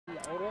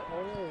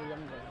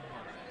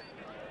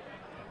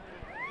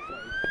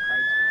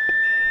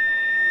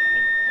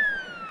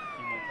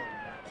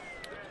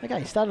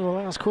Okay, started the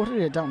last quarter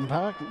here at Dalton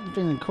Park. It's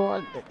been a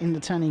quite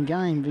entertaining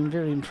game. Been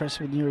very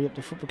impressed with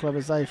Nuriootpa Football Club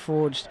as they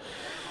forged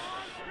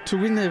to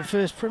win their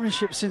first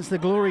premiership since the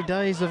glory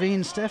days of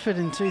Ian Stafford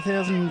in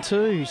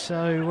 2002.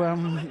 So,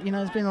 you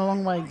know, it's been a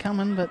long way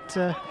coming, but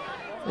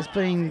it's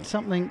been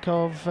something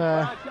of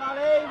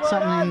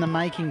something in the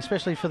making,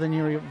 especially for the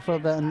Nuriootpa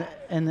Club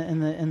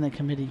and the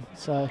committee.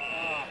 So,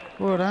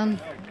 well done.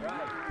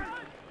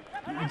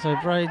 And so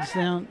Braid's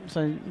down.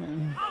 So.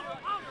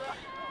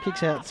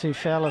 Kicks out to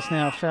Fowlis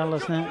now.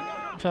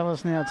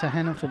 Fowlis now to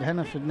Hannaford.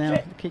 Hannaford now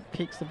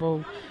kicks the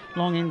ball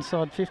long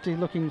inside 50,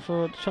 looking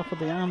for a chop of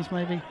the arms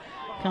maybe.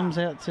 Comes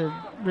out to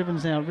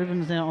Ribbons now.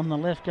 Ribbons now on the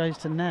left, goes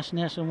to Nash.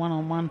 Nash a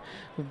one-on-one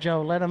with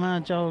Joel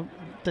Latimer. Joel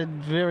did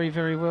very,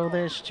 very well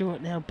there.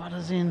 Stewart now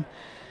butters in,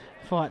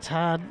 fights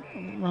hard,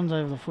 runs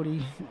over the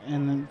footy,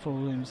 and then Paul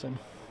Williamson.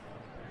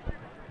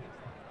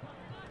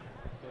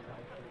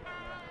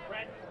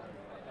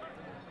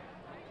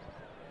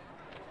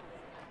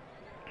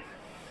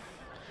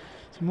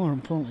 More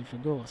importantly for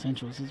Gawler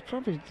Centrals is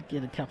probably to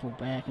get a couple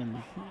back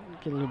and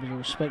get a little bit of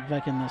respect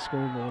back in the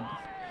scoreboard.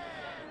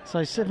 So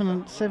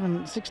 16-10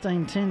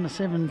 to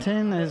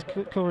 7-10 as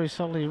Corey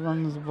Solly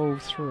runs the ball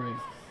through.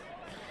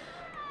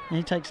 And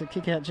he takes a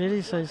kick out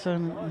duty, so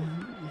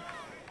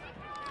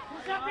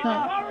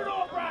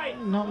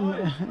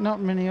not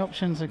many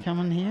options are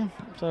coming here.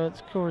 So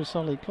it's Corey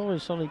Solly.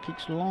 Corey Solly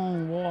kicks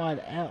long,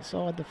 wide,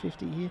 outside the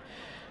 50 here.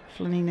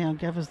 Flinney now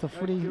gathers the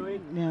footy.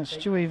 Now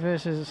Stewie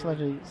versus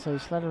Slattery. So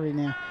Slattery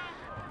now,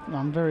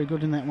 I'm very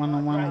good in that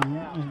one-on-one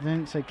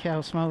event. So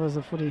Cal smothers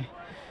the footy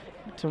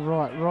to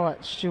right.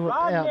 Stewart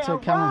out to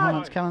Cullen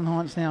Heinz. Cullen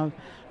Heinz now,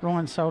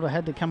 Ryan Solder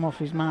had to come off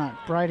his mark.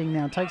 Brading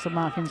now takes the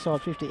mark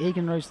inside 50.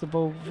 Egan roosts the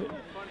ball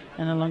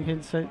and a long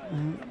hit. So,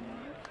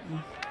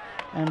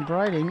 and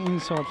Brading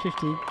inside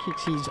 50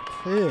 kicks his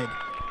third.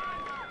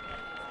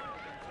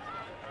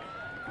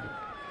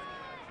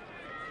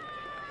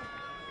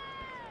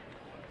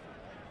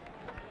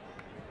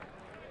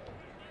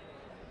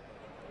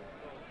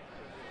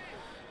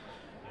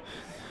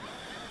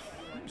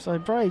 So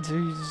Braids,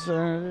 who's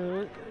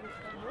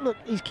look,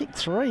 he's kicked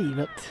 3,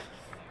 but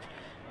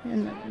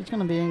he's going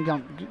to be in,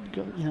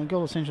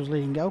 Gawler Central's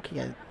leading goal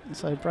kicker.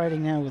 So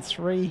Brading now with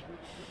 3.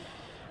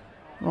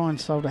 Ryan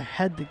Solder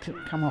had to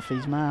come off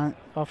his man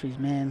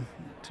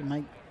to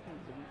make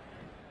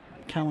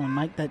Cullen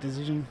make that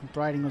decision.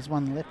 Brading was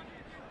one left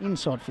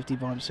inside 50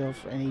 by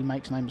himself, and he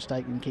makes no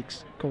mistake and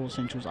kicks Gawler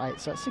Central's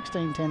 8. So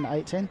 16-10 to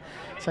 8-10.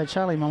 So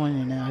Charlie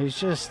Molyneux now, who's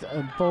just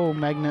a ball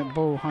magnet,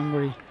 ball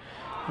hungry.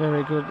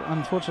 Very good.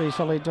 Unfortunately,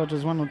 Solly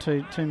dodges one or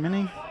two too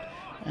many,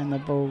 and the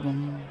ball.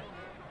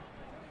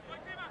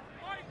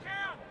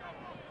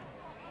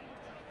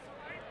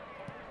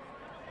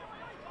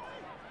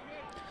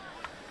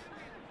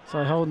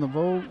 So holding the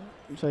ball.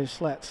 So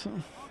Slats to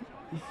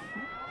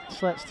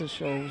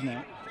Scholes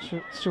now.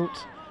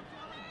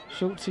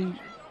 Schultze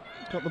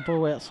got the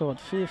ball outside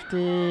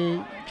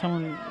 50.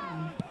 Coming,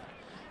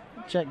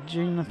 Jack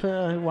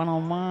Juniper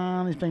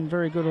one-on-one. He's been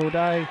very good all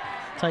day.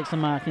 Takes the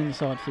mark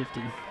inside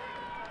 50.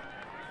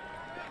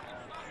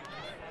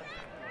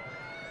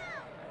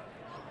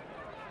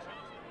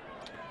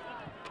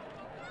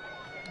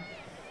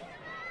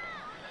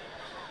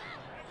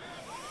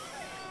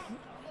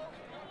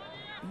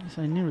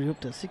 So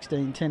Nuriootpa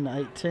 16-10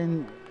 to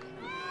 8-10.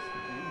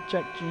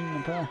 Jack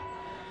Juniper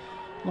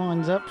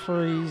lines up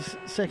for his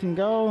second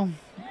goal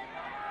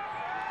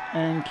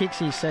and kicks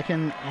his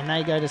second, and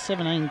they go to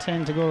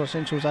 17-10 to Gawler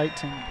Central's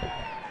 8-10.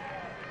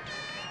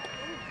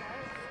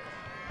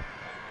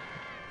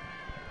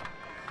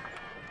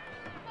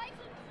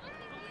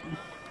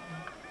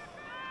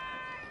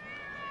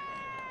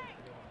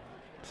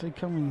 So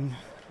coming.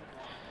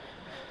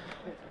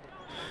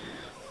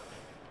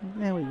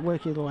 Now we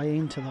work our way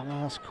into the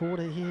last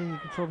quarter here. You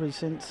can probably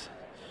sense,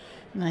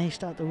 you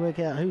start to work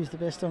out who's the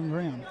best on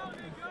ground.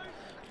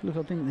 Look,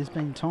 I think there's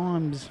been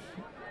times,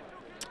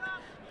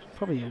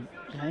 probably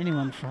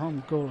anyone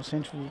from Gawler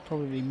Central would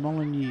probably be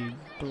Molyneux,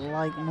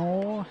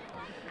 Blakemore.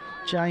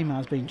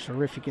 Jamar's been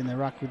terrific in the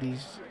ruck with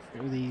his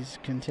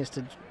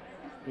contested.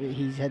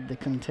 He's had the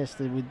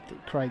contested with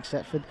Craig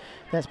Satford.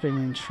 That's been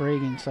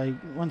intriguing. So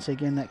once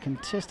again, that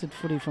contested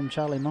footy from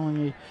Charlie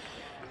Molyneux,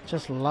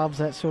 just loves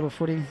that sort of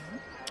footy.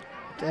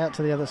 Out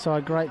to the other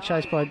side, great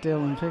chase by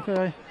Dylan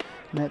Pico, and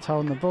that's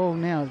holding the ball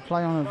now.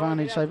 Play on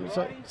advantage,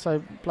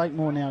 so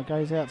Blakemore now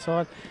goes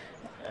outside.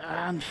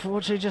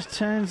 Unfortunately, just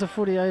turns the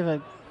footy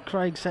over.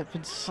 Craig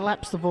Satford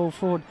slaps the ball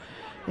forward.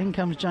 In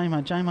comes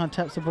Jamar. Jamar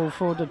taps the ball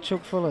forward to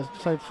Chook Fuller.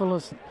 So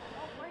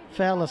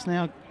Fowlis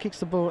now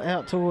kicks the ball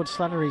out towards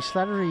Slattery.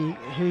 Slattery,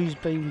 who's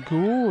been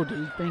good.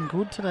 He's been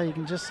good today. You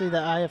can just see the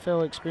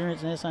AFL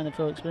experience and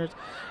SANFL experience.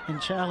 And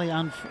Charlie,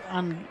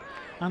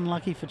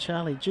 unlucky for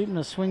Charlie.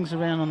 Jupiter swings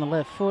around on the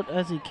left foot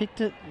as he kicked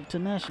it to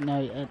Nash.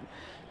 No,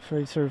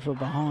 through for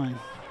behind.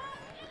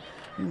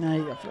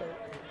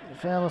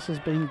 Fowlis has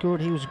been good.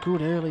 He was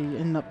good early.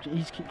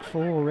 He's kicked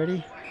 4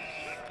 already.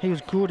 He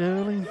was good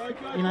early.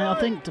 You know, I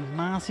think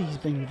DeMarcy's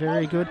been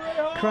very good.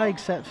 Craig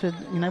Sapford,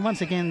 you know,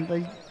 once again,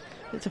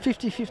 it's a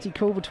 50-50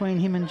 call between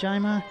him and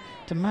Jamar.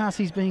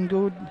 DeMarcy's been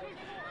good.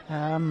 You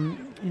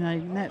know,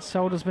 Nat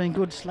Solder's been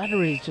good.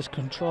 Slattery's just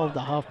controlled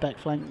the half-back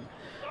flank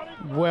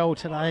well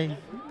today.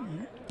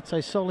 So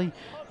Solly,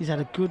 he's had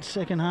a good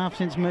second half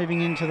since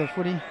moving into the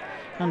footy.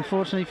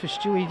 Unfortunately for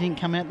Stewie, he didn't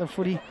come out the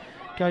footy.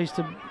 Goes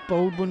to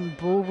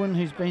Baldwin,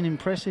 who's been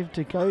impressive,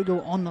 to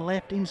Gogel on the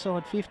left,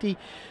 inside 50.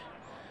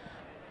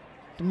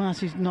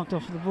 DeMarcy's knocked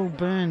off the ball,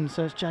 Burns,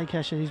 so it's Jay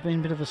Casher. He's been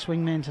a bit of a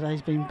swingman today.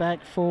 He's been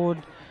back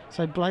forward.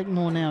 So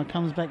Blakemore now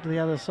comes back to the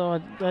other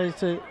side. Goes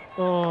to,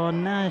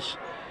 Nash.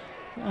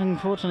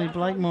 Unfortunately,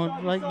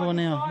 Blakemore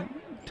now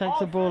takes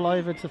the ball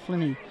over to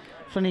Flinney.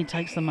 Flinney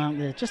takes the mark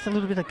there. Just a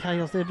little bit of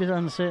chaos there, a bit of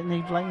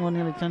uncertainty. Blakemore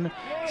nearly turned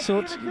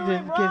sorts to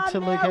give to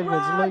Luke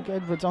Edwards. Luke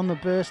Edwards on the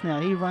burst now.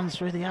 He runs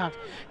through the arc.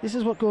 This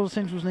is what Gawler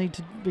Centrals need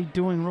to be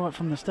doing right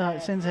from the start.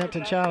 It sends out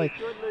to Charlie.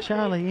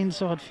 Charlie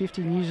inside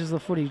 50 and uses the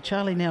footy.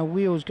 Charlie now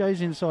wheels,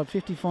 goes inside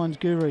 50, finds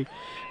Guru.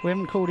 We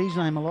haven't called his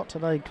name a lot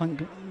today,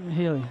 Clink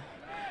Healy.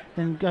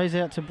 Then goes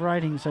out to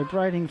Brading. So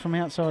Brading from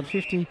outside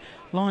 50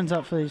 lines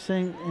up for his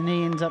thing, and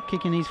he ends up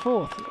kicking his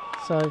fourth.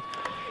 So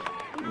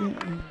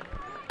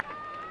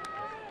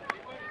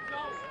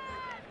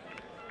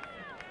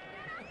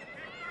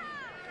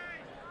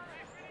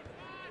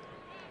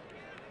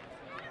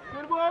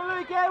good work,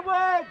 Luke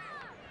Edwards!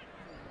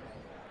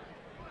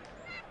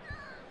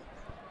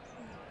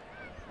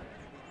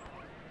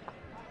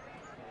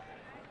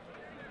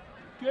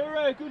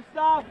 Guru, good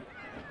stuff!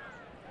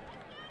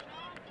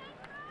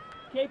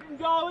 Keep them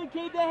going,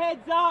 keep their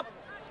heads up!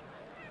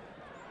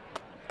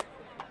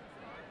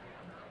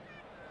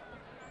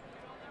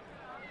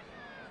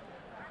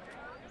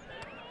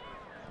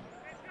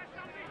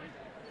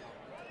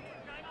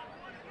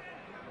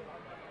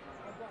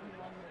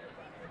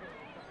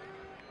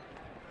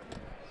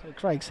 So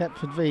Craig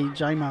Sapford v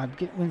Jamar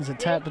wins the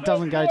tap but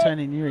doesn't go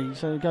Tony Nuri.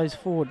 So it goes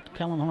forward.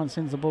 Callan Hines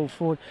sends the ball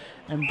forward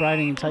and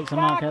Brading takes the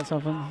mark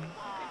outside him.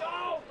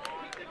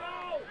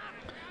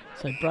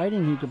 So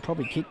Brading, who could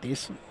probably kick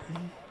this.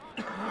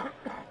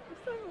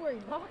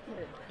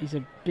 He's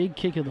a big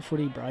kick of the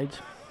footy, Braids.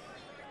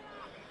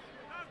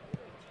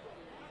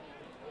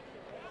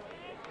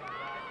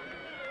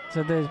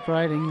 So there's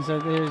Brading. So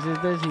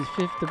there's his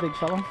fifth, the big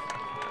fella.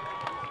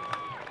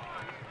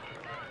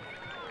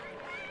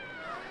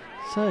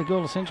 So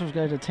Gawler Centrals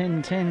go to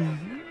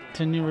 10-10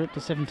 to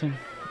Nuriootpa 17.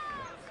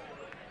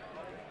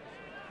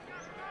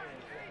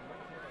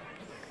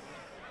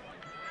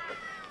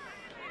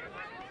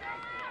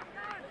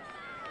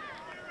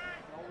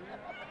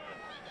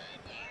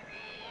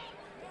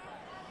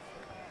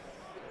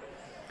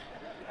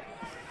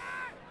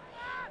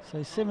 So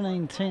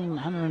 17-10,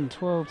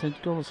 112 to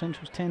Gawler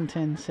Central's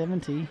 10-10,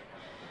 70.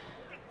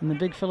 And the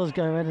big fellas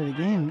go at it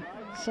again.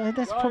 So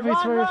that's probably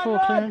three or four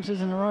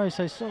clearances in a row.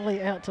 So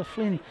Solly out to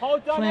Flynn.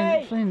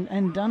 Flynn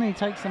and Dunny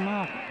takes the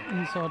mark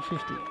inside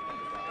 50.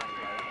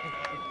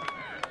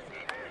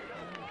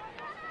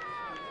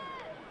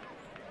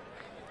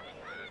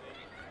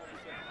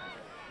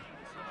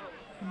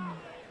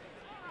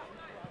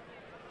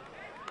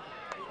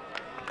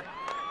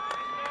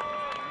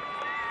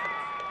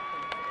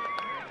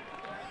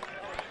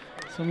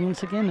 So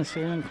once again, a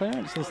Syrian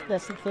clearance.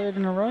 That's the third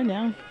in a row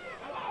now.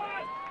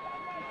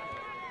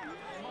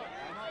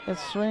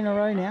 That's three in a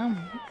row now.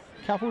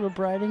 Couple to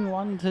Brading,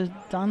 one to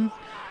Dunn.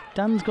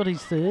 Dunn's got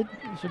his third.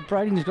 So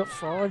Brading's got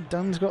 5,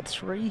 Dunn's got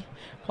 3,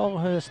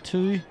 Colhurst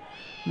 2,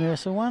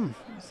 Mercer 1.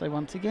 So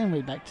once again,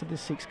 we're back to the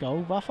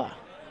 6-goal buffer.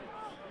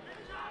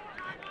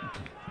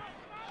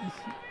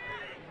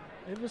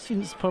 Ever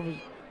since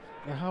probably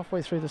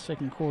halfway through the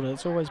second quarter,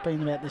 it's always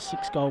been about the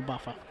 6-goal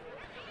buffer.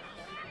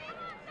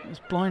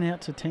 It's blown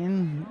out to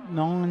 10,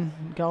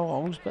 9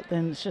 goals, but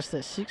then it's just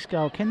that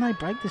 6-goal. Can they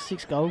break the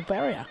 6-goal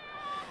barrier?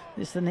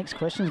 This is the next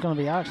question is going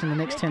to be asked in the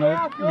next 10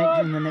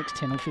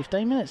 or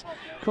 15 minutes.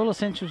 Gawler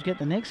Centrals get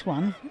the next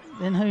one,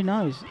 then who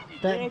knows?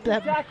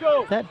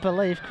 That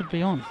belief could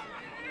be on.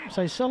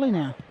 So Solly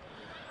now,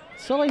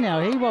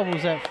 he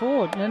wobbles that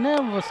forward, and now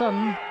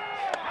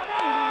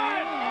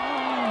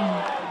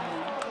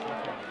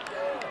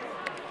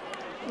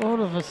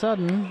all of a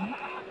sudden,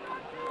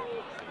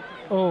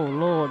 oh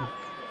Lord.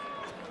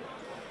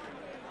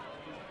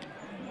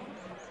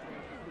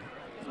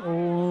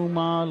 Oh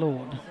my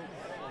Lord.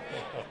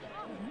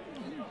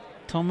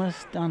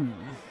 Thomas Dunn.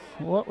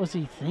 What was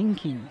he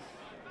thinking?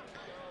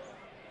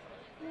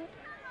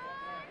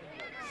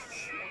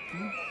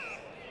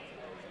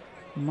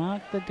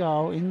 Mark the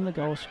goal in the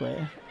goal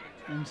square,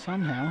 and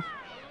somehow,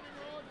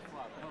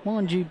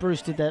 mind you,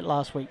 Bruce did that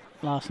last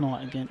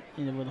night again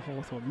with the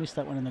Hawthorn. Missed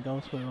that one in the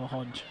goal square or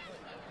Hodge.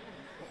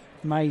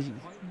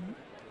 Amazing.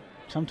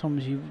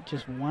 Sometimes you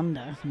just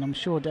wonder, and I'm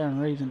sure Darren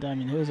Reeves and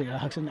Damien Herzig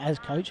are asking as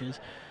coaches,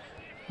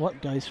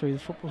 what goes through the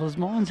footballers'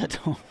 minds at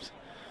times.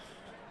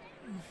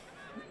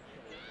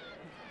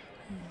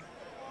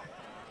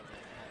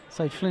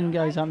 So Flynn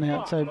goes up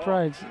now. So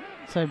Braids.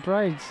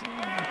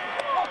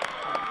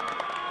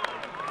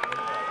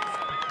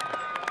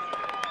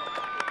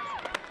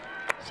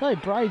 So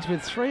Braids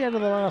with 3 out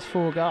of the last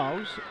 4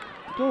 goals.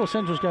 Gawler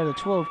Centrals go to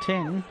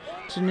 12-10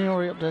 to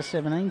Nuriootpa to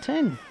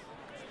 17-10.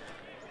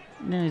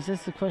 Now, is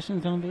this the question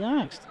going to be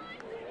asked?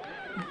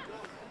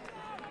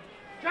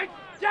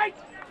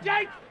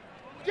 Jake!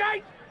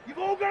 You've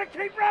all got to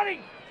keep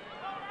running!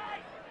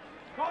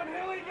 Come on,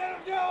 Hilly, get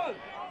him going!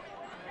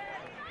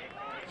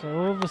 So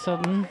all of a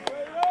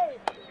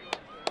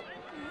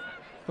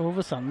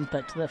sudden,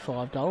 back to that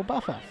 5-goal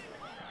buffer.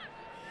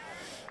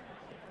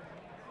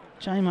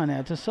 Jamo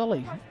now to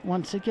Solly.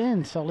 Once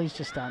again, Solly's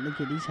just starting to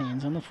get his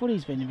hands on the foot.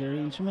 He's been very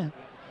instrumental.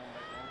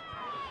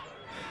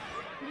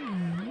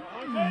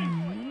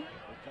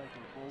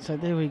 So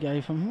there we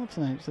go from, what's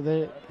the name? So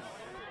there.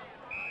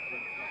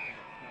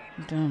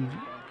 Done.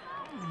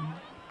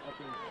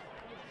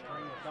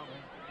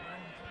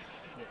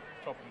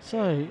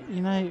 So,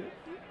 you know,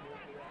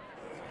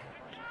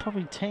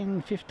 probably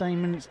 10-15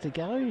 minutes to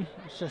go.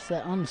 It's just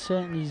that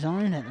uncertainty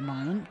zone at the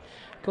moment.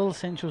 Gawler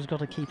Central's got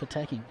to keep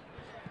attacking.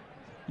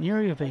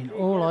 Nuri have been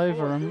all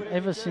over them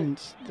ever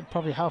since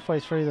probably halfway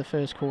through the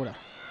first quarter.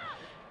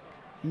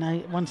 You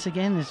know, once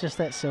again, there's just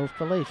that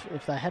self-belief.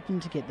 If they happen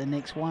to get the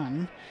next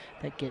one,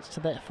 that gets to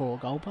that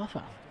 4-goal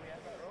buffer.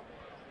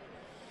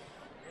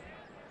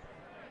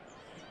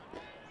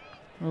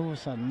 All of a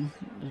sudden,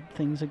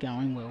 things are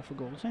going well for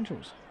Gawler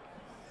Centrals.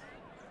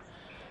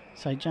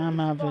 So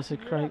Jarmar versus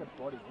Craig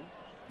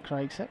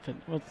Satford.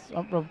 What's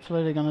Rob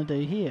Fluter going to do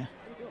here?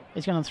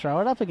 He's going to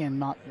throw it up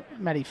again,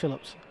 Matty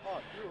Phillips.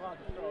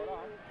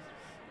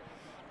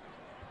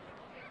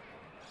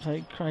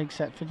 So Craig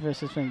Satford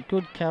versus Finn.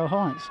 Good Cal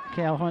Heinz.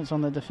 Cal Heinz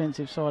on the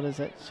defensive side as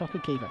that soccer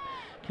keeper.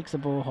 Kicks the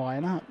ball high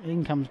and up.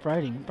 In comes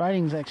Brading.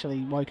 Brading's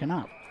actually woken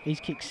up. He's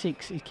kicked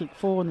 6. He's kicked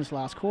 4 in this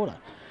last quarter.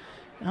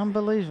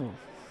 Unbelievable.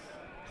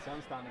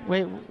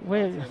 Where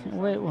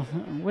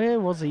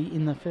was he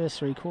in the first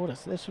 3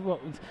 quarters? That's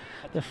what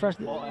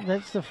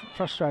that's the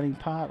frustrating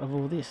part of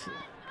all this.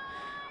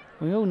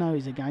 We all know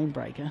he's a game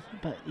breaker,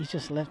 but he's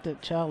just left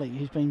it. Charlie,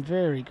 who's been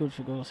very good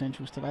for Gawler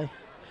Centrals today.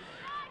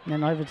 And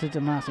then over to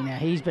Damasi. Now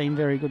he's been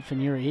very good for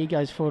Nuri. He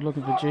goes forward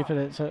looking for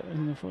Jupiter. So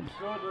in the foot.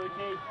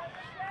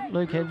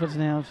 Luke Edwards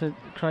now to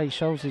Craig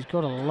Schultz, who's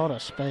got a lot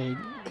of speed.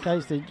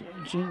 Goes to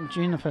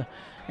Juniper.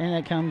 And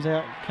it comes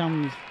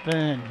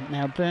Byrne.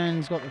 Now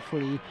Byrne's got the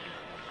footy.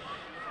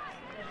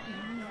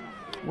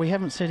 We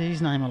haven't said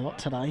his name a lot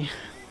today.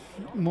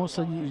 More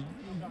so,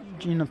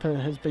 Juniper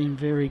has been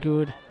very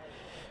good.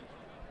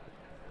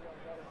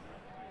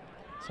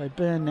 So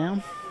Byrne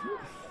now.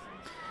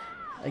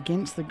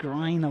 Against the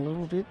grain a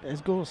little bit,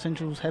 as Gawler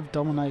Centrals have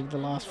dominated the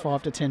last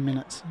 5 to 10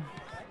 minutes.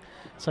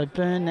 So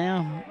Byrne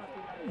now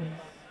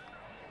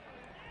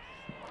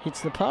hits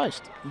the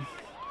post.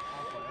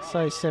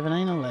 So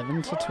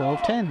 17-11 to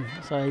 12-10,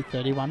 so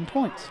 31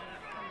 points.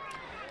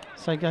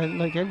 So go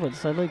Luke Edwards.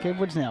 So Luke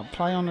Edwards now,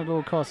 play on at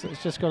all costs.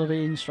 It's just got to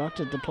be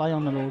instructed to play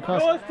on at all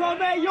costs. Yours,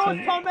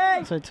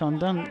 Tommy! So Tom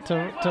Dunn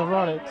to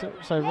Roddy.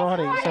 So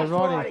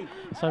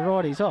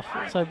Roddy's off.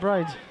 So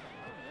Braids.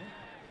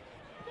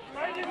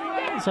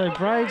 So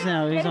Braids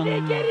now, he's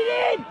on. Get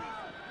it in!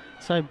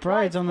 So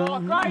Braids on the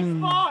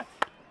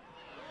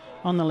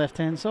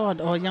left-hand side.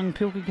 Oh, young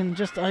Pilkington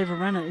just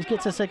overran it. He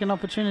gets a second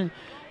opportunity.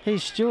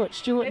 Here's Stewart.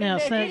 Stewart now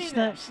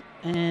snaps,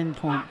 and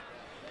point.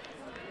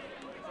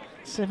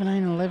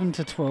 17-11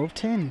 to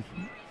 12-10.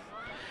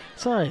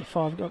 So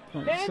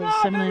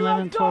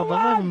 17-11,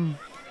 12-11.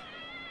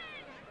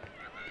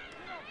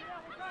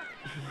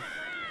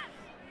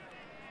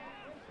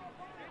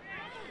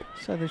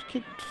 So they've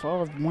kicked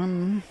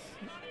 5-1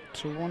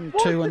 to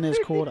 1-2 in this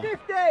quarter.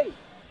 50.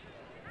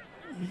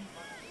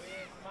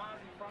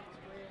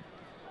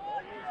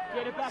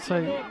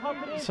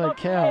 So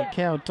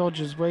Cow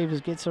dodges,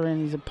 weavers, gets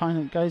around his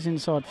opponent, goes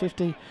inside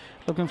 50,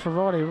 looking for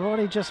Roddy.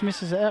 Roddy just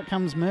misses. Out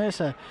comes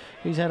Mercer,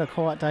 who's had a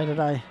quiet day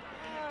today,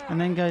 and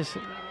then goes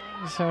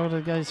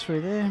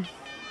through there.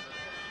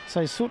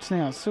 So Soot's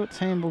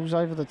handballs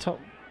over the top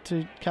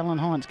to Callan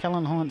Heinz.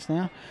 Callan Heinz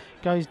now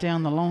goes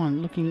down the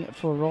line looking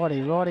for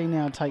Roddy. Roddy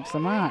now takes the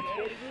mark.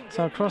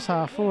 So across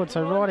half forward.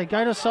 So Roddy,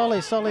 go to Solly.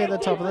 Solly at the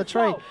top of the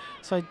tree.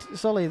 So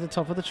Solly at the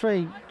top of the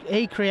tree.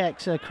 He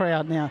creates a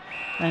crowd now.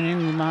 And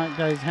in the mark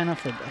goes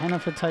Hannaford.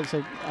 Hannaford takes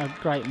a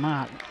great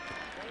mark.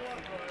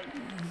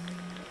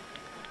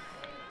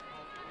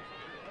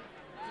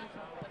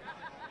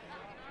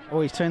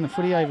 Oh, he's turned the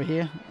footy over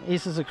here.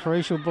 This is a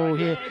crucial ball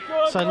here.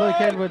 So Luke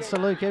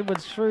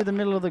Edwards through the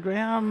middle of the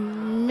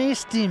ground.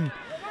 Missed him.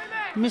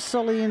 Missed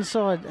Solly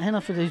inside.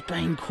 Hannaford, who's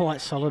been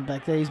quite solid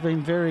back there. He's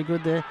been very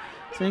good there.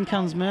 So in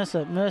comes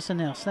Mercer. Mercer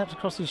now snaps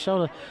across his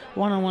shoulder.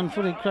 One-on-one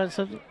footy.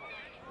 So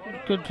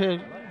good.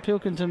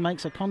 Pilkington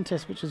makes a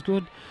contest, which is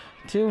good.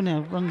 Till now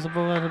runs the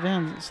ball out of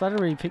bounds.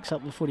 Slattery picks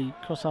up the footy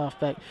across half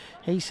back.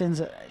 He sends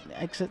it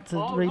exit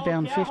to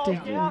rebound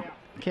 50.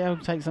 Cow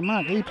takes the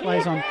mark. He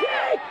plays on.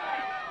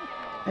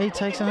 He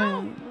takes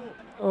on.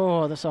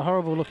 Oh, that's a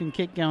horrible looking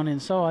kick going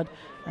inside,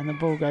 and the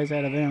ball goes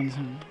out of bounds.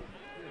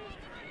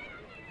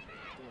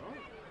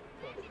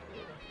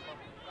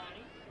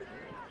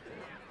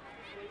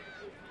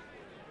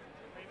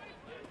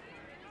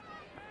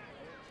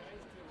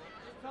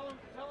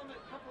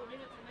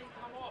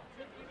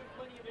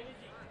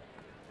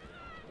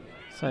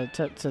 So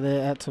tap to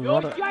there, out to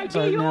Rodder.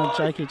 So now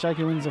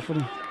Jakey wins the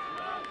footy.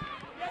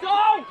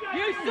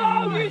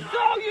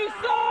 You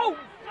saw!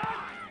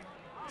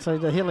 So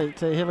to Hilly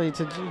to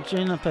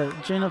Juniper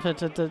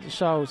to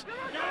Scholes.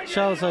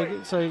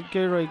 So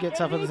Guru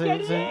gets up at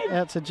the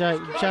out to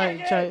Jake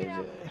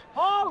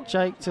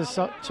to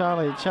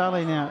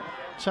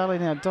Charlie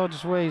now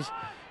dodges weaves,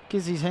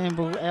 gives his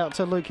handball out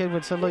to Luke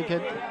Edwards. So Luke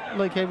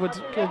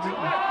Edwards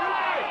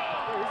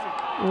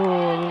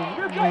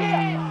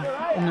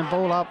and the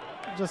ball up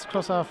just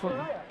across our foot.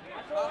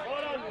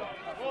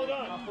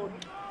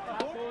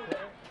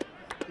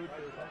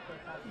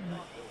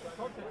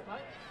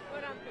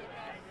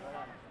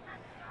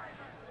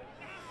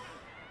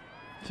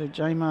 So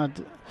Jamar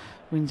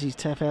wins his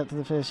tap out to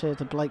the first share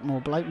to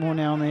Blakemore. Blakemore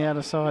now on the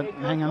outer side,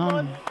 hanging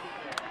on.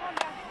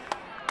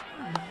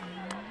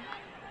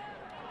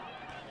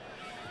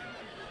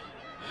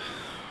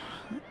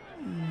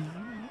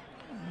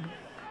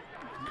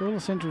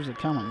 Gawler Centrals are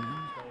coming.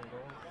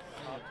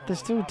 There's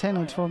still 10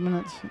 or 12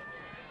 minutes.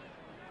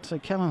 So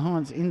Callan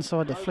Hines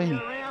inside to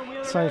Flynn.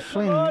 So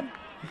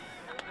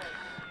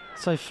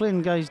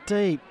Flynn goes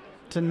deep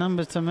to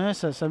numbers to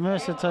Mercer. So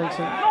Mercer takes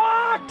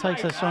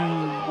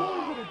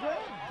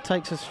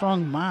a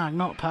strong mark,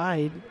 not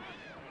paid,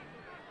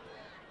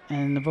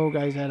 and the ball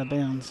goes out of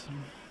bounds.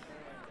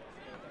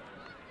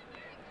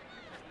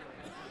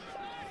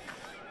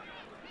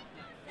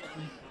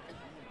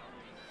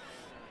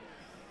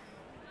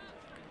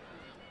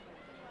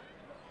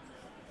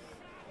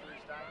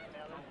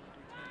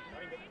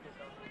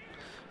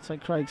 So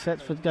Craig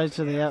Satford goes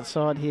to the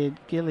outside here.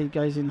 Gilly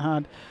goes in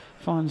hard,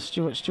 finds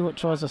Stewart. Stewart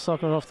tries to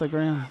sock her off the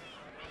ground.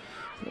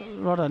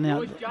 Rodder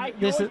now.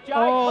 This is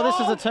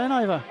a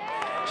turnover.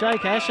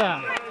 Jake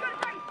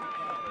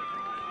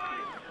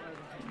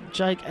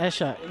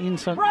Asher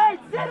inside. Craig,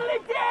 settle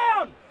him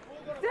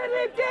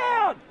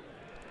down!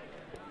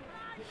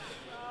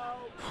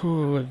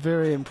 Ooh, a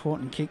very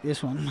important kick,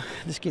 this one.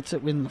 This gets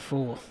it win the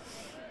 4.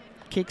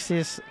 Kicks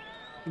this,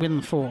 win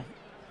the 4.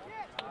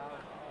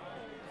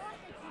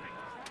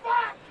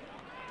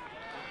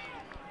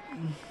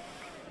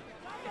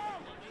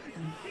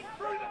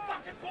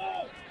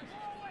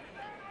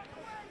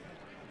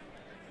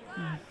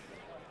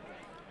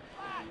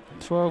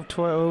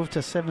 $12 to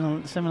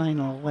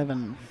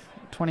 17-11,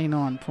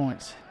 29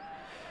 points.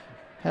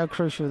 How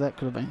crucial that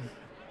could have been.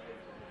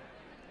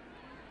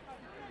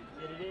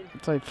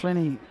 So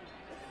Flenny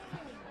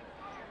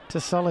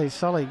to Solly.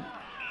 Solly,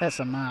 that's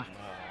a mark.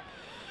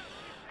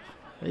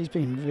 He's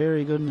been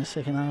very good in the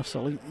second half,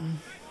 Solly,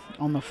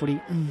 on the footy.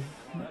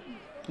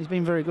 He's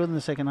been very good in the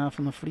second half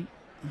on the footy.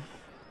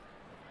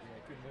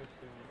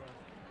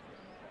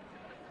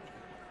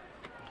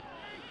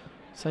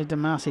 So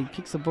DeMarcy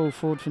kicks the ball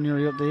forward for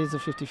Nuriootpa. There's the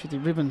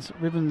 50-50.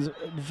 Ribbons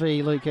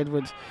v Luke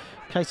Edwards.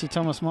 Casey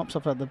Thomas mops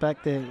up at the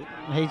back there.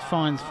 He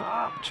finds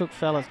Chook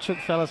Fellas. Chook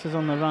Fellas is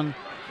on the run.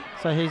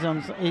 So he's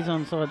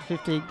on side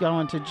 50,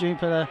 going to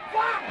Jupiter,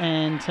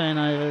 and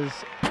turnovers,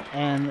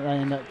 and they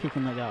end up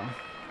kicking the goal.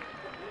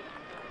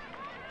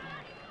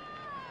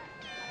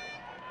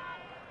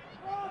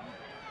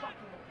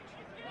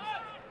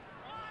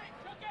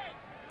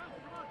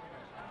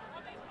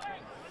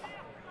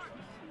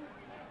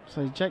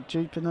 So Jack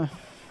Jupiter.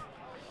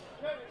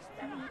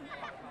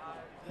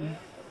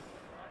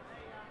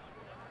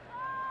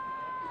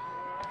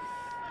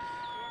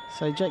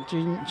 So Jack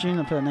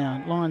Juniper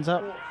now lines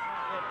up,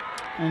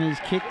 and he's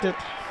kicked it.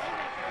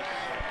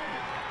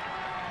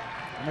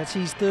 That's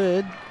his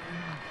third.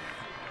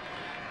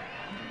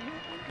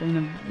 Been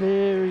a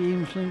very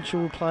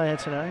influential player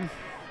today.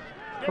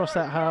 Across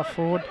that half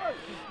forward.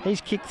 He's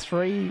kicked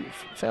 3,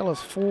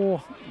 Fellas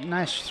 4,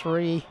 Nash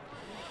 3.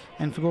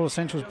 And for Gawler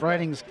Central's,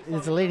 Bradings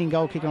is the leading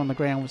goal kicker on the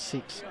ground with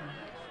 6.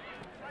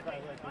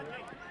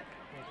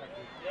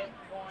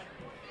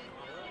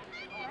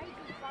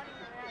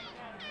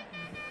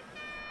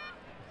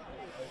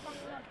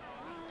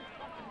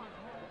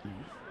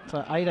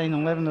 So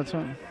 18-11 to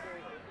 20.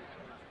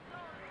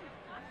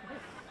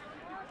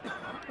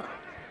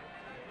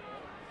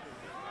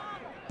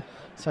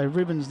 So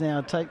Ribbons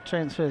now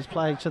transfers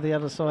play to the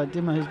other side.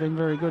 Dimmer, who's been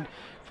very good,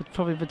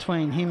 probably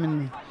between him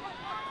and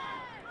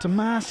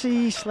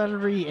DeMarcy,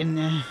 Slattery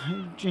and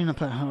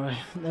Juniper.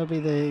 They'll be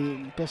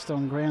the best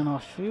on ground, I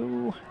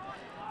feel.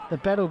 The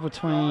battle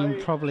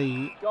between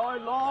probably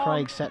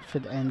Craig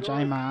Satford and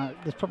Jamar,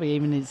 there's probably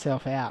evened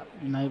itself out,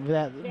 you know,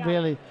 without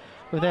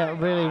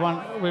really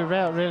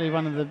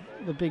one of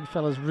the big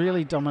fellas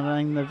really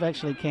dominating. They've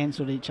actually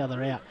cancelled each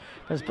other out.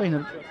 But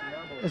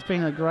it's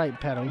been a great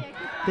battle.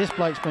 This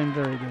bloke's been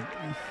very good.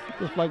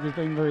 This bloke has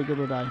been very good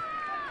today.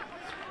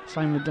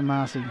 Same with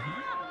DeMarcy. Work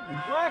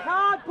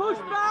hard, push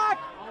back!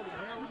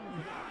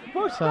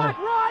 Push So back,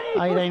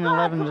 righty!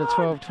 18-11 to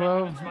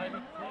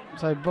 12-12.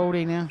 So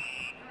Baldy now.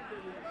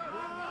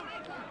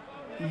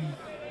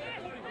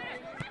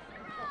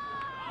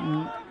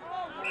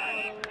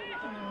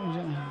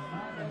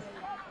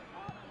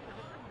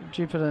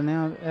 Jupiter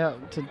now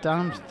out to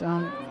Dums.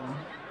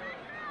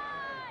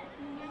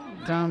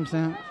 Arms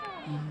now.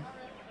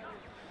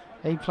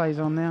 He plays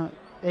on now.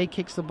 He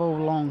kicks the ball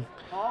long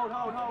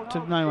to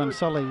no one.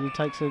 Solly, he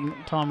takes a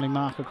timely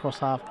mark across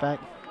half back.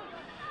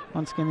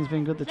 Once again, he's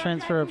been good. The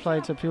transfer of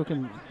play to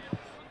Pilkin.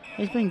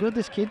 He's been good,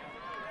 this kid.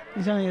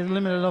 He's only had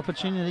limited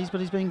opportunities,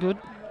 but he's been good.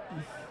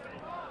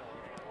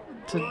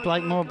 To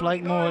Blakemore.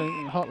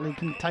 Blakemore hotly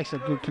takes a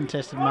good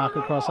contested mark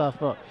across half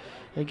back.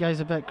 He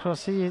goes back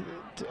across here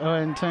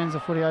and turns the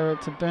footy over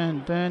to Byrne.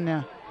 Byrne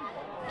now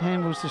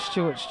handles to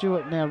Stewart.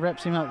 Stewart now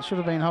wraps him up. Should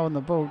have been holding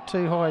the ball.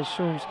 Too high,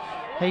 Schulz.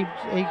 He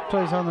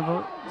plays on the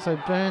ball. So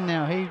Byrne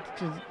now, he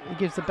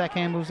gives the back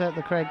handles out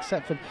to Craig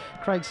Sapford.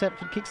 Craig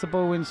Sapford kicks the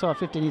ball inside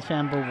 50 and he's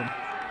found Baldwin.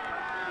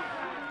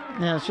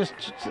 Now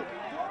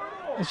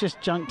it's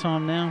just junk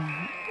time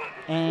now.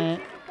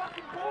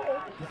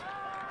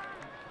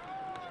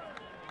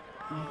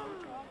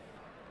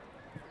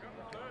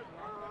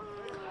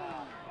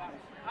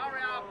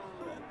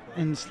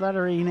 And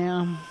Slattery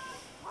now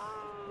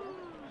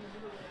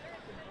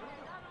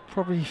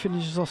probably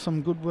finishes off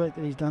some good work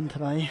that he's done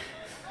today.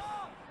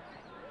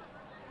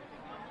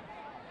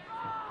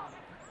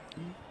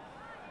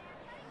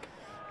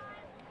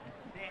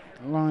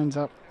 Lines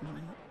up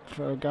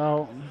for a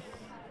goal.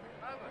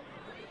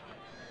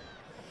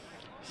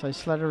 So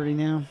Slattery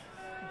now.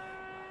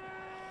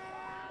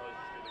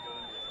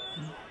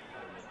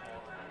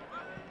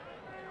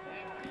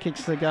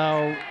 Kicks the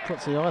goal,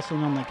 puts the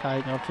icing on the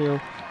cake, I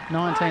feel.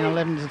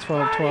 19-11 to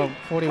 12-12,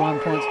 41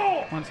 points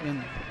once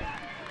again.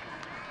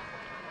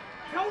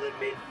 Tell the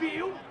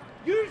midfield,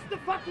 use the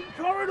fucking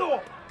corridor.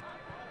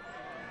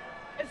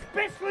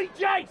 Especially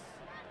Jace.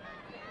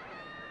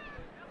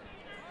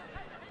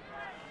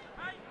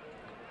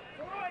 It's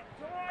alright,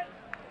 it's alright.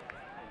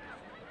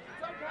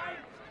 It's okay.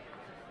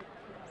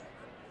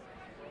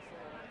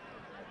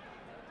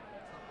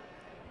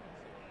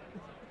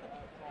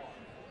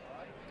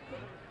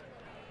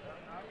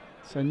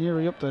 So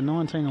Nuriootpa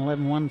 19-11,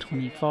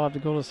 125. The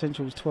Gawler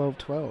Central's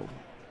 12-12.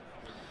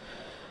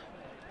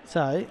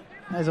 So,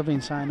 as I've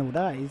been saying all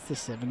day, it's the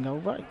 7-goal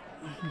break.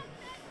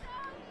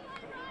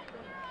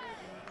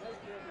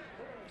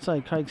 So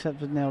Craig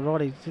Sapford now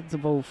right, he hits the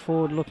ball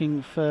forward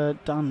looking for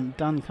Dunn.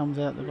 Dunn comes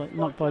out,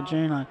 knocked by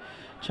Juno.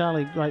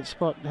 Charlie, great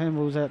spot,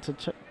 handballs out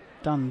to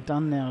Dunn.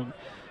 Dunn now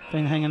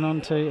been hanging on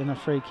to, and a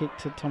free kick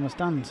to Thomas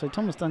Dunn. So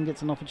Thomas Dunn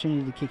gets an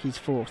opportunity to kick his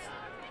fourth.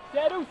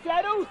 Settle,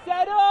 settle,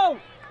 settle!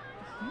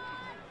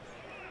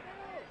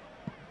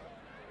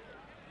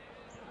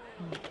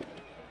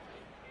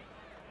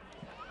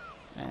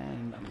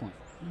 And a point.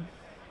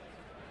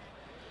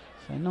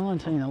 So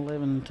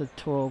 19-11 to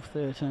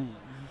 12-13.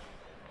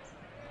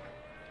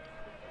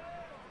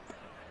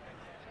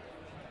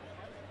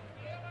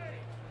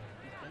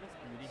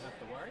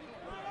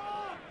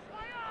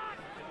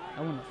 I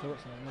wouldn't have thought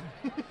so.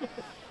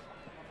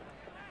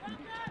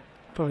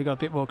 Probably got a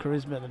bit more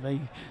charisma than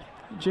me.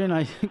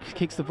 Juno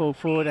kicks the ball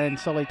forward and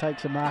Solly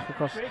takes a mark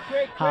across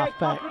half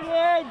back.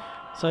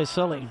 So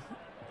Solly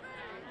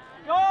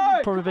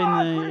probably been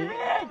the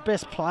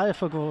best player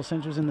for Gawler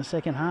Centrals in the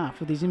second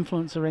half with his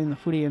influence around the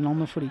footy and on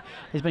the footy.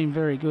 He's been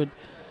very good.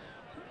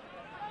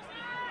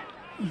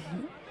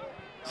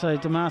 So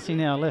Damasi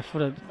now left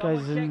footed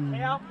goes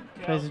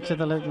to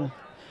the left,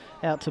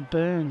 out to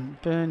Byrne.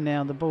 Byrne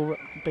now, the ball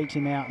beats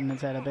him out and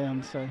it's out of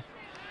bounds. So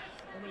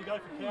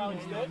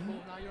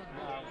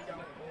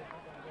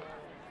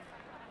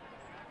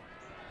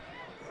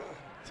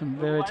some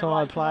very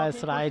tired players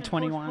today.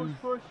 21.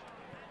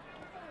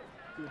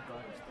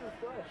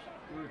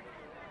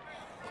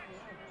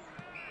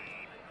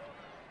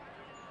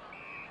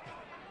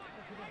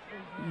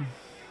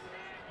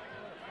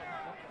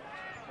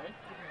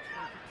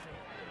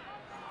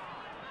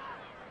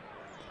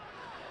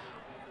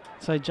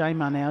 So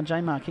Jamar now.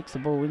 Jamar kicks the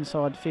ball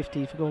inside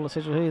 50 for Gawler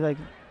Central. Who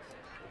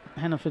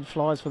Hannaford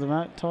flies for the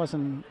mark.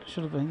 Tyson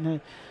should have been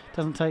there.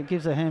 Doesn't take.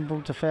 Gives a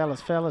handball to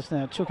Fowlis. Fowlis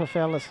now. Chuka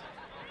Fowlis.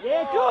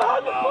 Yeah, good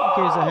on the ball.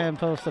 Gives a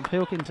handball to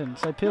Pilkington.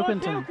 So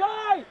Pilkington.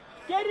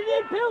 Get it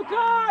in,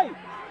 Pilkey!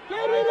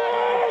 Get it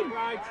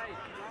in!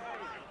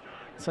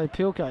 So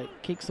Pilkey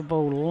kicks the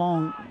ball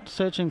long,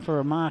 searching for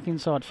a mark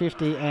inside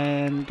 50,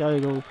 and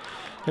Gogol,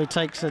 who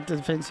takes a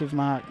defensive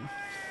mark.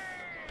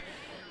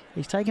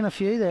 He's taken a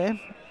few there.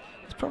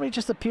 It's probably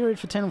just a period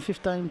for 10 or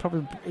 15.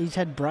 Probably he's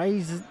had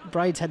Braids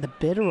had the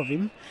better of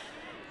him.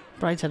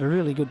 Braids had a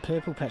really good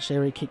purple patch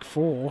there. He kicked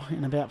 4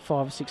 in about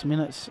 5 or 6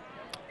 minutes,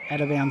 out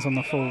of bounds on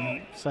the full.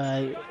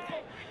 So,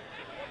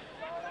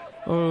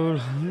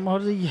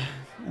 Moddy,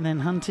 and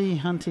then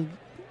Hunty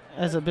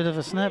has a bit of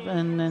a snap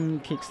and then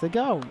kicks the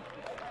goal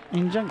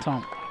in junk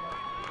time.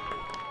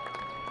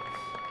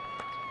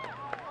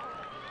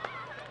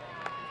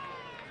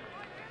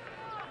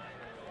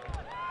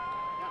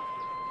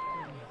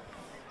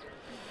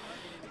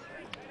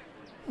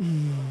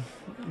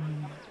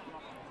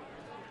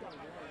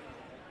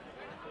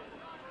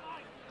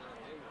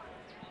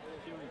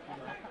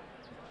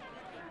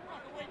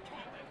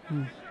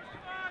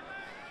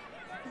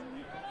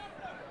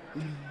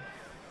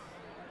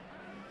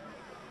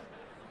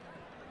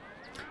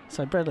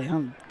 So Bradley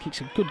Hunt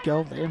kicks a good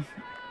goal there.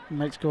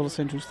 makes Gawler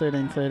Central's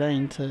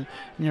 13-13 to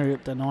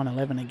Nuriootpa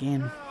 9-11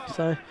 again.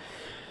 So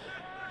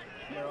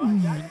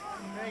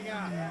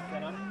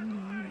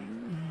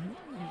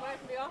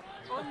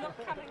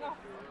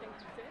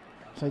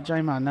so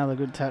Jamar, another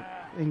good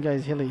tap. In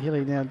goes Hilly.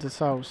 Hilly now to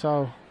Sol.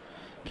 Sol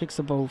kicks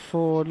the ball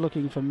forward,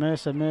 looking for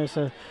Mercer.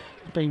 Mercer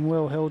has been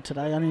well held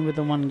today, only with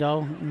the one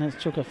goal, and that's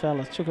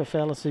Chukafellas.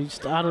 Chukafellas, who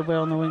started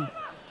well on the wing.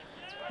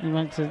 He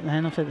went to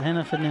Hannaford.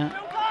 Hannaford now.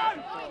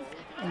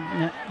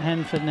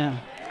 Hannaford now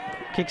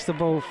kicks the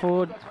ball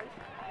forward.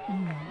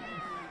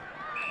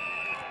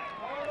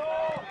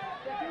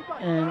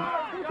 And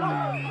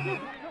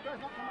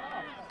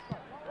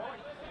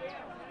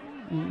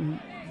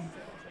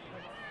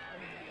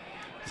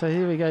so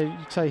here we go.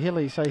 So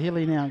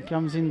Hilly now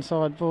comes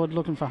inside board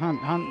looking for Hunt.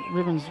 Hunt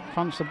Ribbons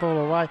punch the ball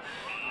away.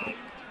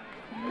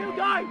 He'll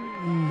go!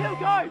 He'll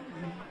go!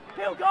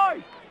 He'll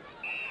go!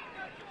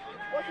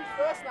 What's his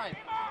first name?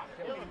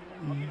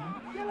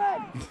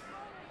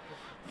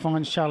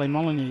 Finds Charlie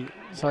Molyneux.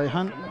 So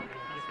Hunt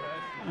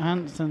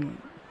and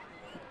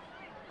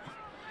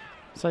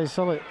so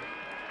Solid.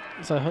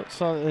 So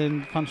Solid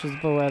and punches the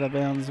ball out of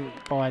bounds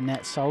by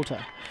Nat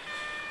Salter.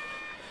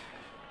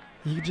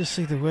 You can just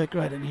see the work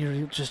rate in here.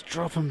 He'll just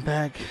drop him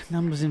back.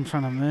 Numbers in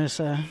front of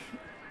Mercer.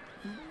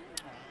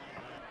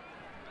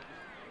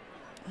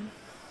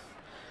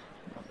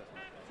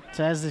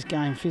 So as this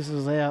game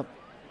fizzles out,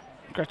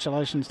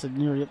 congratulations to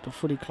Nuriootpa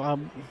Footy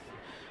Club.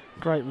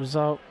 Great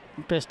result.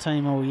 Best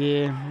team all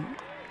year.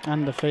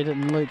 Undefeated.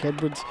 And Luke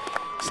Edwards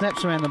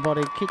snaps around the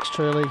body, kicks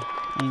truly,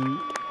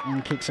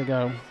 and kicks a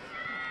goal.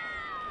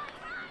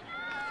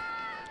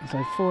 So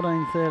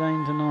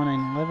 14-13 to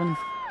 19-11.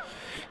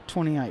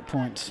 28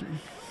 points.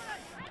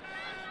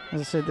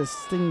 As I said, there's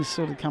things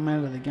sort of come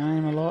out of the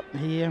game a lot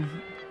here.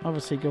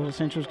 Obviously, Gawler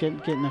Central's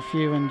getting a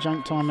few in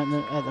junk time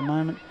at the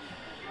moment.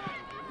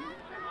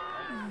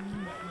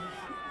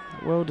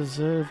 Well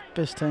deserved,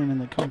 best team in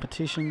the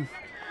competition.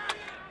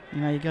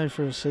 You know, you go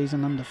through a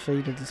season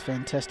undefeated, it's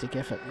fantastic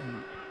effort.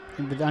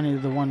 And with only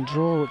the one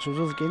draw, which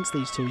was against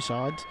these two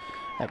sides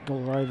at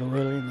Gawler Oval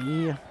early in the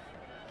year.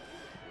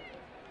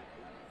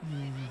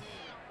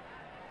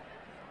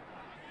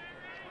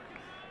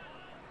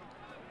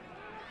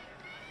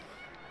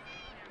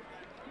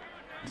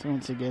 So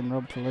once again,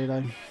 Rob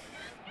Polito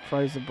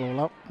throws the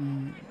ball up.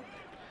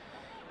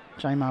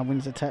 Jamar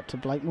wins the tap to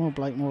Blakemore.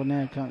 Blakemore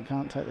now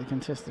can't take the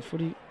contested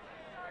footy.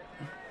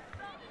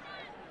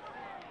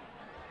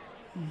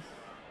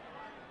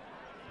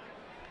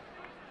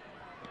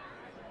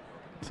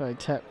 So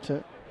tap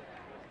to...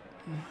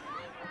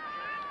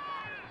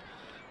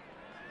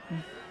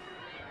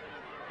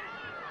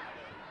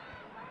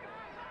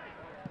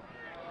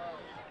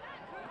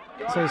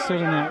 So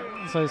Suda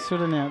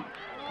now...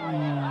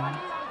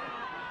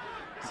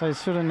 So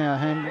Suda now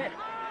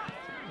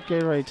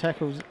Gary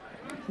tackles,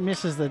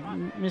 misses the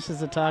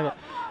target.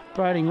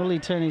 Brady will he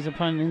turn his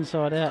opponent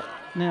inside out.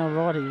 Now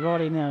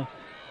righty now,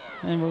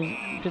 and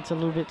gets a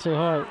little bit too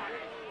high.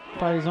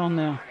 Brady's on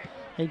now.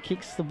 He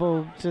kicks the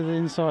ball to the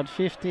inside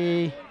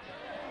 50.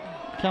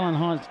 Callan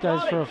Hines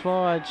goes for a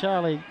fly.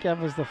 Charlie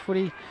gathers the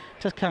footy,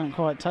 just can't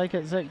quite take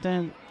it. Zach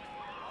down.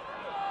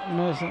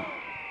 Mercer.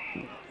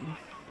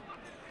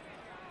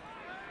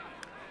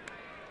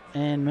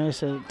 And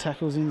Mercer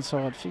tackles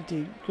inside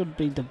 50. Could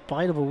be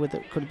debatable with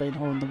it. Could have been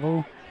holding the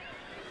ball.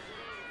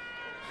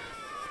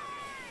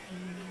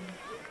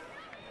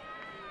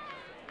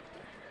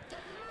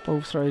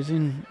 Ball throws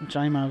in.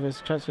 Jamar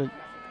versus Trafford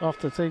off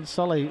the tee.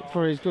 Solly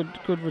for his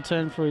good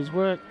return for his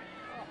work.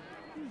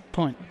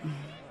 Point.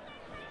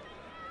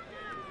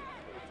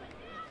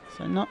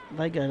 So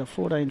they go to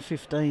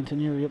 14-15 to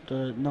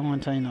Nuriootpa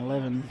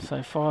 19-11.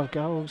 So 5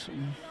 goals.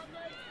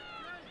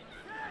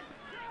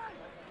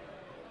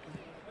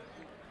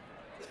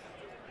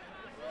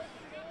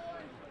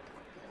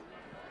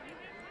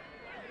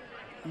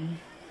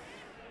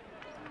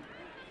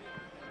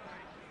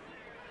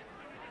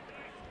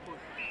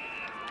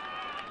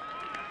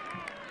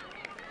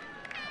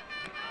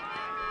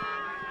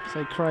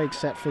 So Craig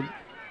Satford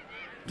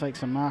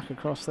takes a mark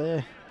across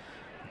there,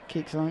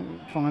 kicks on,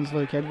 finds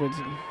Luke Edwards.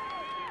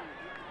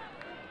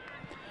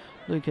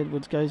 Luke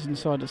Edwards goes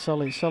inside to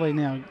Solly. Solly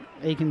now,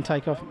 he can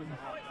take off.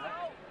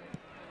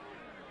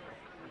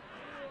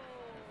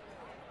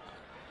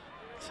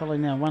 Solly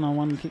now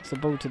one-on-one kicks the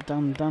ball to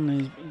Dunn. Dunn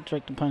is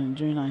direct opponent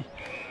Juno,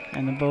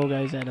 and the ball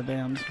goes out of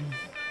bounds.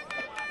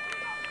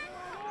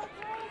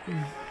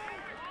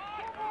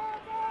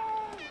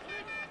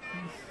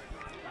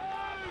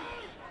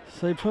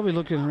 So probably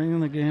looking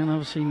around the ground,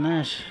 obviously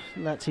Nash,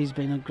 Latsy's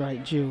been a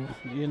great duel.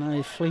 You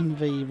know, Flynn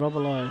v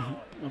Robelo,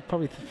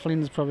 probably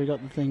Flynn's probably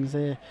got the things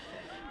there.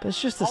 But it's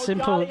just the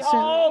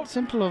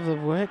simple of the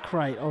work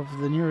rate of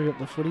the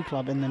Nuriootpa Footy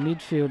Club and the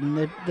midfield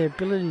and their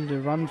ability to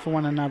run for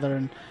one another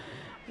and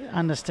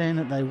understand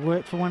that they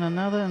work for one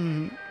another,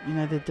 and you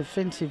know, their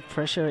defensive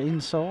pressure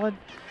inside.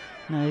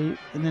 You know,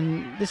 and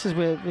then this is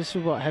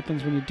what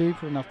happens when you do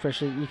put enough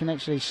pressure. You can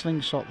actually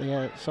slingshot the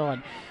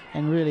outside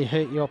and really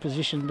hurt your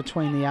opposition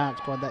between the arcs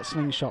by that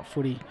slingshot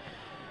footy.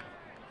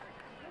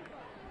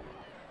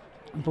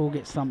 The ball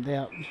gets thumped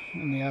out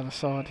on the other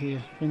side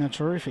here. Been a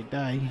terrific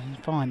day,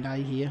 fine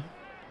day here.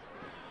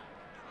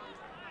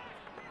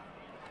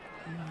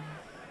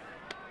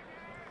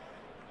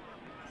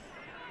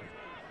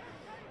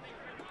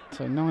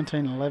 So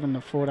 19-11 to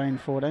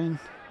 14-14.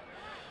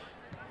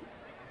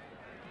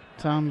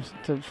 Times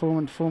to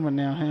Foreman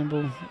now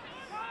handball.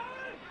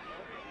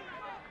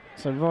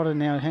 So Rodder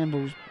now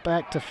handballs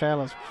back to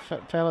Fowlers.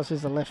 Fowlers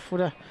is the left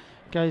footer.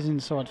 Goes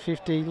inside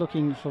 50,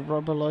 looking for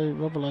Robelo.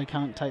 Robelo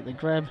can't take the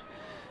grab.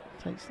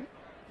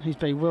 He's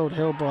been well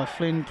held by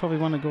Flynn. Probably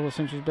one of Gawler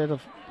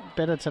Central's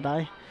better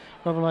today.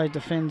 Robelo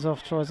defends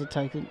off, tries to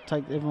take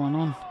everyone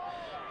on.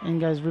 In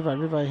goes Ribbo.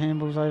 Ribbo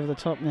handballs over the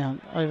top now.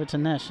 Over to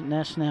Nash.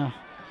 Nash now.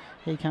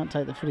 He can't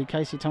take the footy.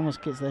 Casey Thomas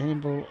gets the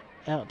handball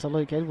out to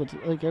Luke Edwards.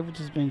 Luke Edwards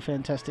has been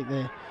fantastic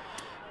there.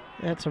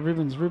 Out to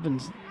Ribbons.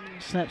 Ribbons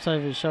snaps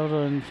over his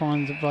shoulder and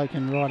finds a bloke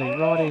in righty.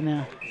 Righty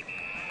now.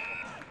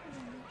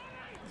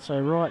 So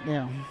right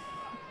now.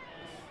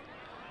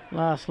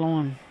 Last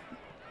line.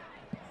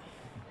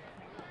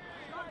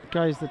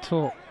 Goes the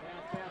talk.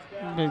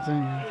 Goes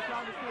in.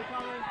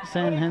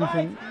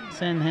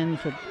 Sam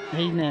Hanford.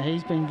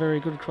 He's been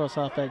very good across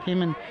halfback.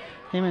 Him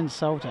and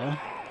Salter.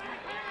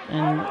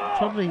 And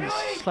probably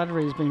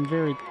Slattery has been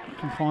very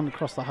confined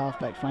across the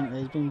halfback flank there.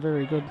 He's been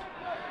very good.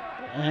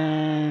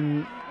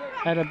 And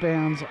out of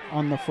bounds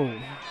on the full.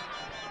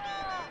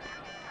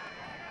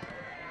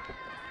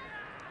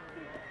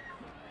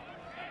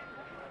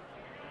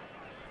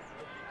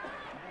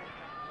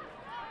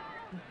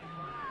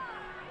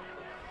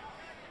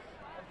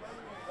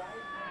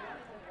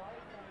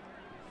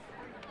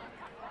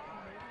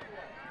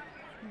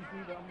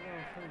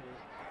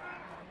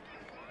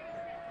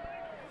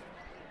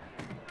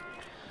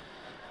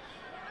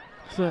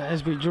 So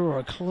as we draw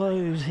a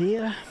close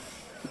here,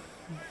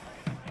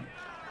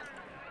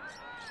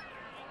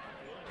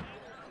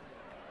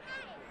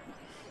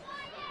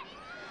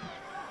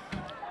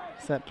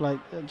 it's that bloke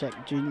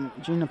Jack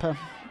Juniper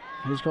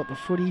who's got the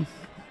footy.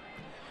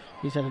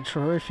 He's had a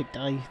terrific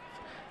day.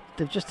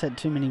 They've just had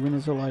too many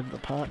winners all over the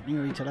park,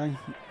 Newry today.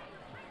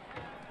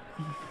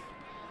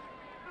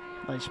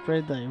 They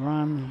spread, they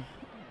run,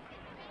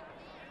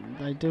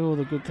 they do all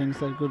the good things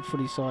that a good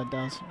footy side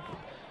does.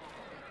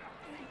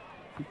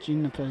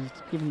 Juniper's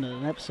given it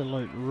an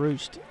absolute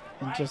roost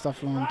and just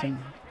off line team.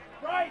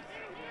 Right!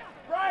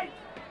 Right!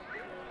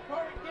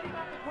 Get him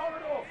up the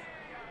corridor!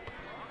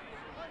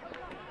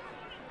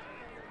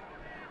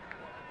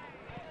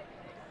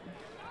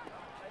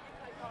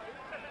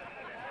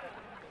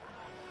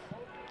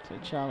 So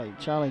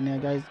Charlie now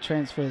goes,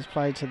 transfers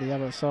play to the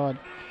other side.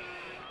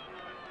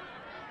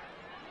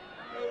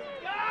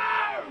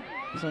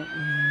 So,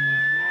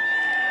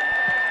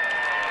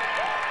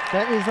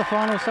 that is the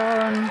final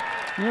siren.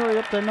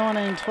 Nuriootpa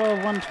 19-12,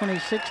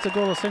 126 to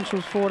Gawler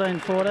Central's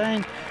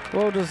 14-14.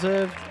 Well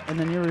deserved, and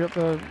the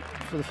Nuriootpa,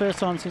 for the first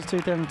time since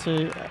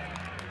 2002,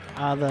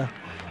 are the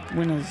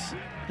winners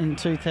in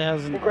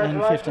 2015.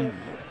 Congratulations,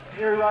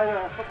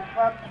 Nuriootpa Football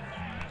Club,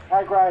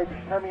 A-grade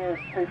Premiers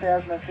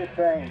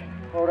 2015.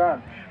 Well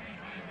done.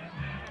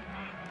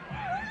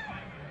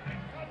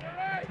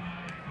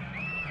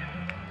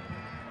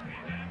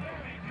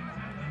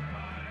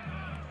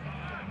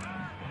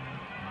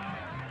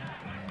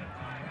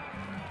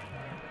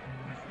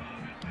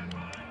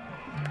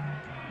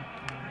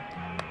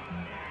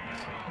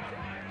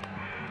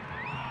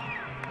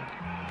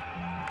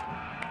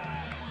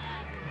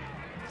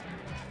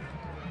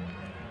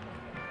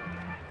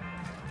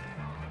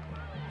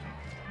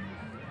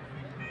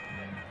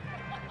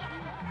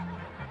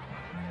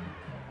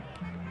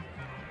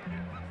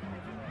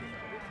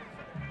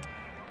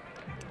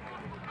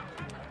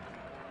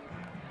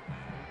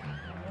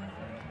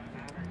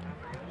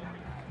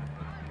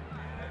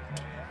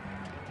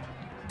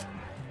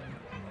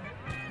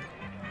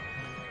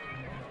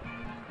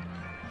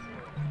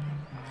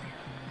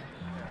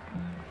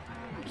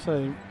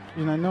 So,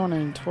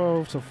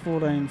 19-12 to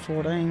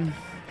 14-14.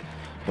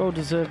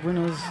 Well-deserved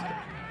winners,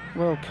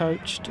 well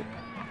coached.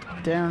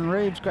 Darren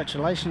Reeves,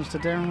 congratulations to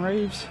Darren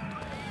Reeves.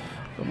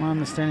 From my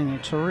understanding, a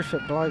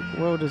terrific bloke,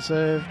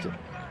 well-deserved.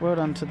 Well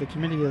done to the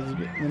committee of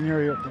the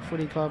Nuriootpa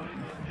Footy Club.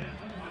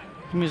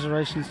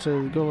 Commiserations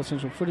to the Gawler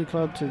Central Footy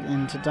Club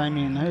and to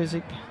Damien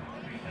Herzick.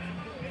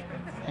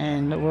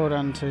 And well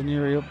done to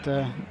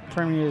Nuriootpa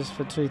Premiers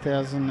for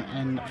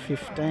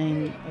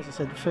 2015. As I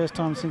said, the first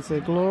time since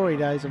their glory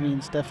days of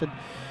in Stafford.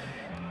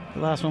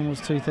 The last one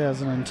was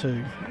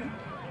 2002.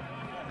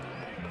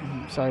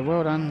 So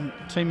well done.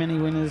 Too many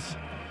winners.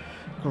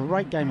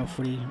 Great game of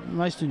footy.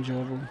 Most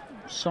enjoyable.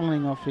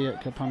 Signing off here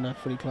at Kapunda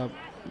Footy Club.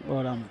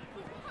 Well done.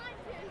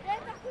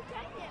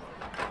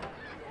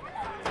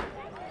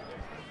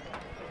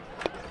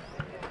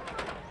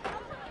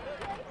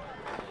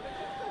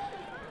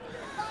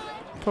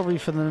 Probably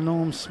for the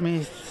Norm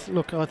Smith.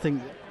 Look, I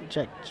think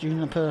Jack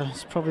Juniper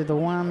is probably the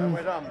one.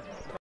 We're done.